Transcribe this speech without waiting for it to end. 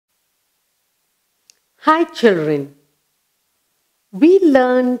Hi children, we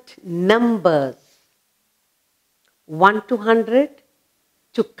learned numbers 1 to 100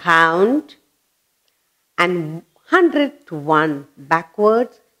 to count and 100 to 1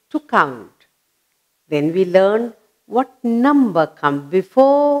 backwards to count. Then we learned what number comes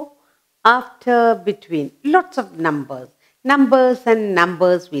before, after, between. Lots of numbers. Numbers and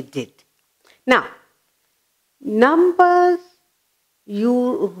numbers we did. Now, numbers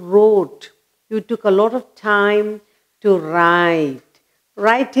you wrote. You took a lot of time to write.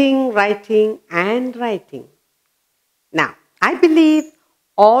 Writing, and writing. Now, I believe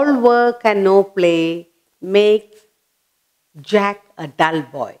all work and no play makes Jack a dull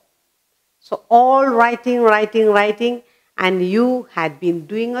boy. So all writing, and you had been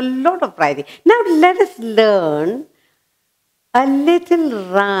doing a lot of writing. Now let us learn a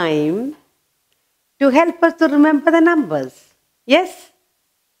little rhyme to help us to remember the numbers. Yes?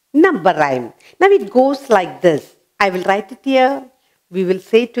 Number rhyme. Now it goes like this. I will write it here. We will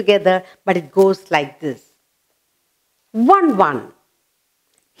say it together, but it goes like this. 1, 1.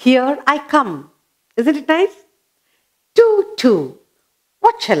 Here I come. Isn't it nice? 2, 2.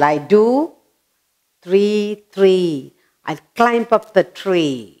 What shall I do? 3, 3. I'll climb up the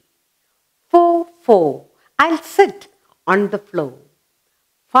tree. 4, 4. I'll sit on the floor.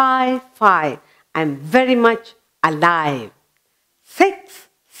 5, 5. I'm very much alive. 6,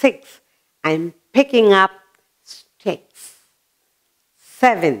 6. I'm picking up sticks.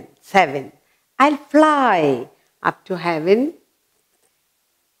 7, 7. I'll fly up to heaven.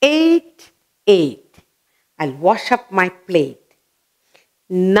 8, 8. I'll wash up my plate.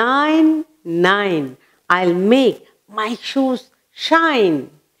 9, 9. I'll make my shoes shine.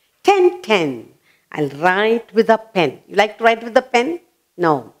 10, 10. I'll write with a pen. You like to write with a pen?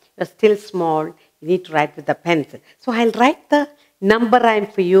 No, you're still small. You need to write with a pencil. So I'll write the number rhyme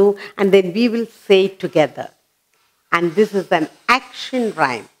for you and then we will say it together. And this is an action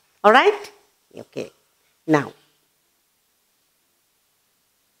rhyme. All right? Okay. Now,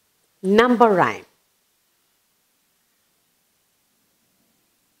 number rhyme.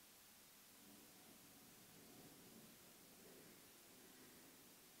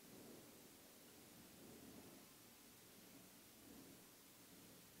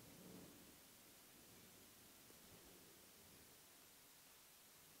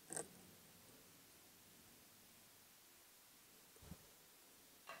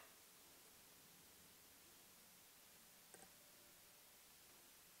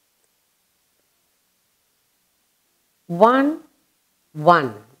 One,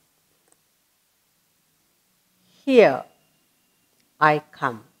 1. Here I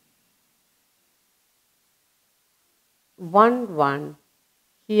come. 1, 1.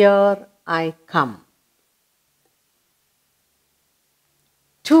 Here I come.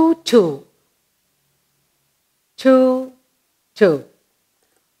 2, 2. 2, 2.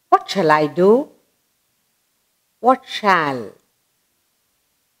 What shall I do? What shall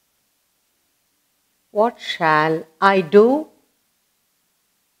I do?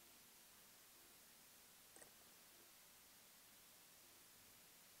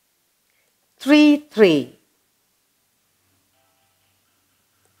 3, 3.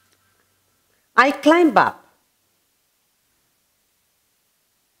 I climb up.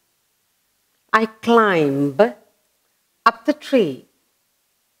 I climb up the tree.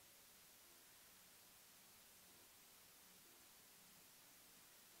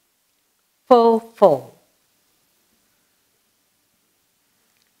 4, 4.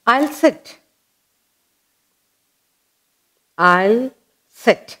 I'll sit. I'll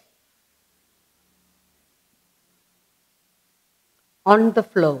sit on the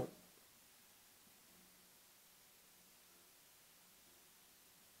floor.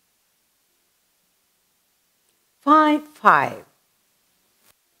 5, 5.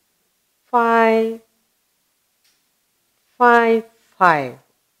 5, 5, 5.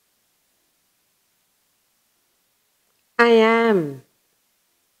 I am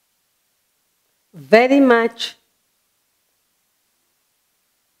very much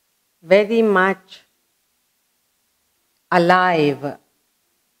alive.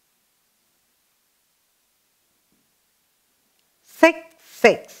 6,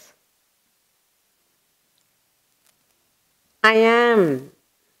 6. I am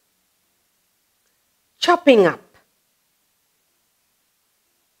chopping up.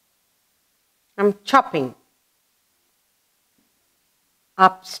 I'm chopping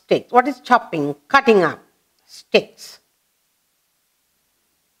up sticks. What is chopping? Cutting up sticks.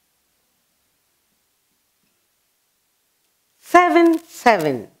 7,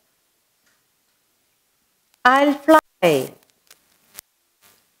 7. I'll fly.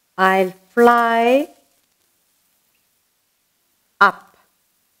 I'll fly up.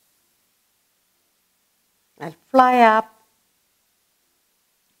 I'll fly up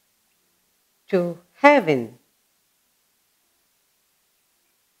to heaven.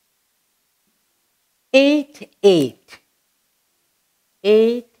 8, 8.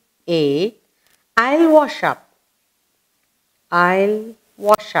 8, 8. I'll wash up. I'll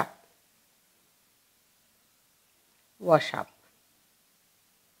wash up. Wash up.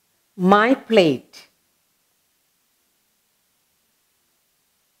 My plate.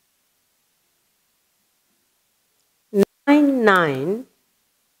 9, 9.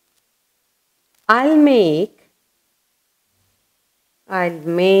 I'll make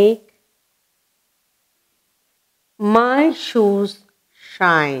my shoes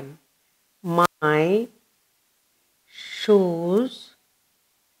shine. My shoes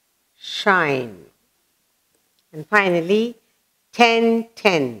shine. And finally, 10,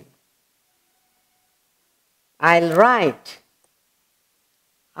 10. I'll write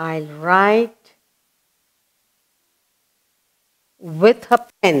with a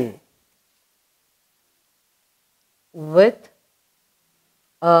pen. With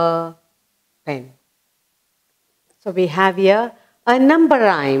a pen. So we have here a number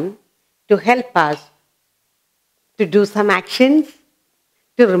rhyme to help us to do some actions,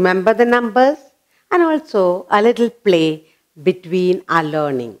 to remember the numbers, and also a little play between our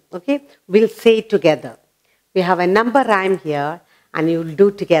learning. Okay, we'll say it together. We have a number rhyme here, and you'll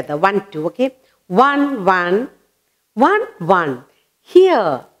do together. 1, 2. Okay, 1, 1, 1, 1.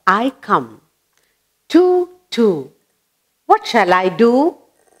 Here I come. 2, 2. What shall I do?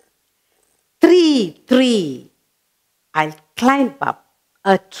 3, 3. I'll climb up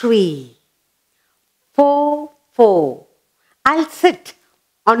a tree. 4, 4. I'll sit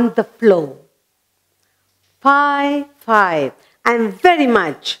on the floor. 5, 5. I'm very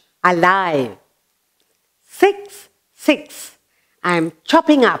much alive. 6, 6. I'm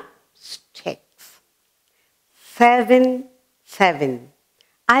chopping up sticks. 7, 7.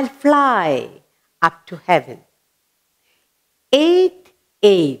 I'll fly up to heaven. 8,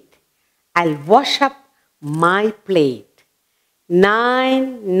 8. I'll wash up my plate.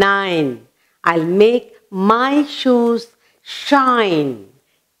 9, 9. I'll make my shoes shine.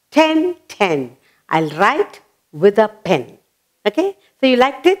 10, 10. I'll write with a pen. Okay? So you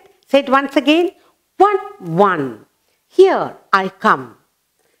liked it? Say it once again. 1, 1. Here I come.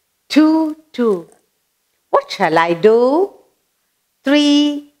 2, 2. What shall I do?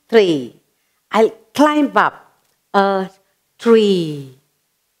 3, 3. I'll climb up a tree.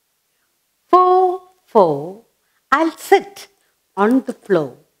 4, 4. I'll sit on the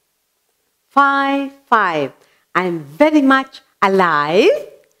floor. 5, 5. I'm very much alive.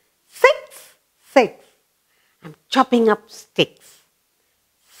 6, 6. I'm chopping up sticks.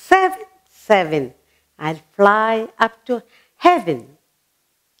 7, 7. I'll fly up to heaven.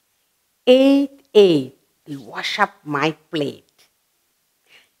 8, 8. I'll wash up my plate.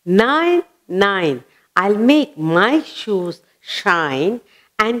 9, 9. I'll make my shoes shine.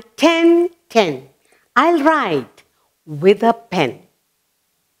 And 10, 10. I'll write with a pen.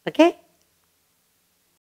 Okay?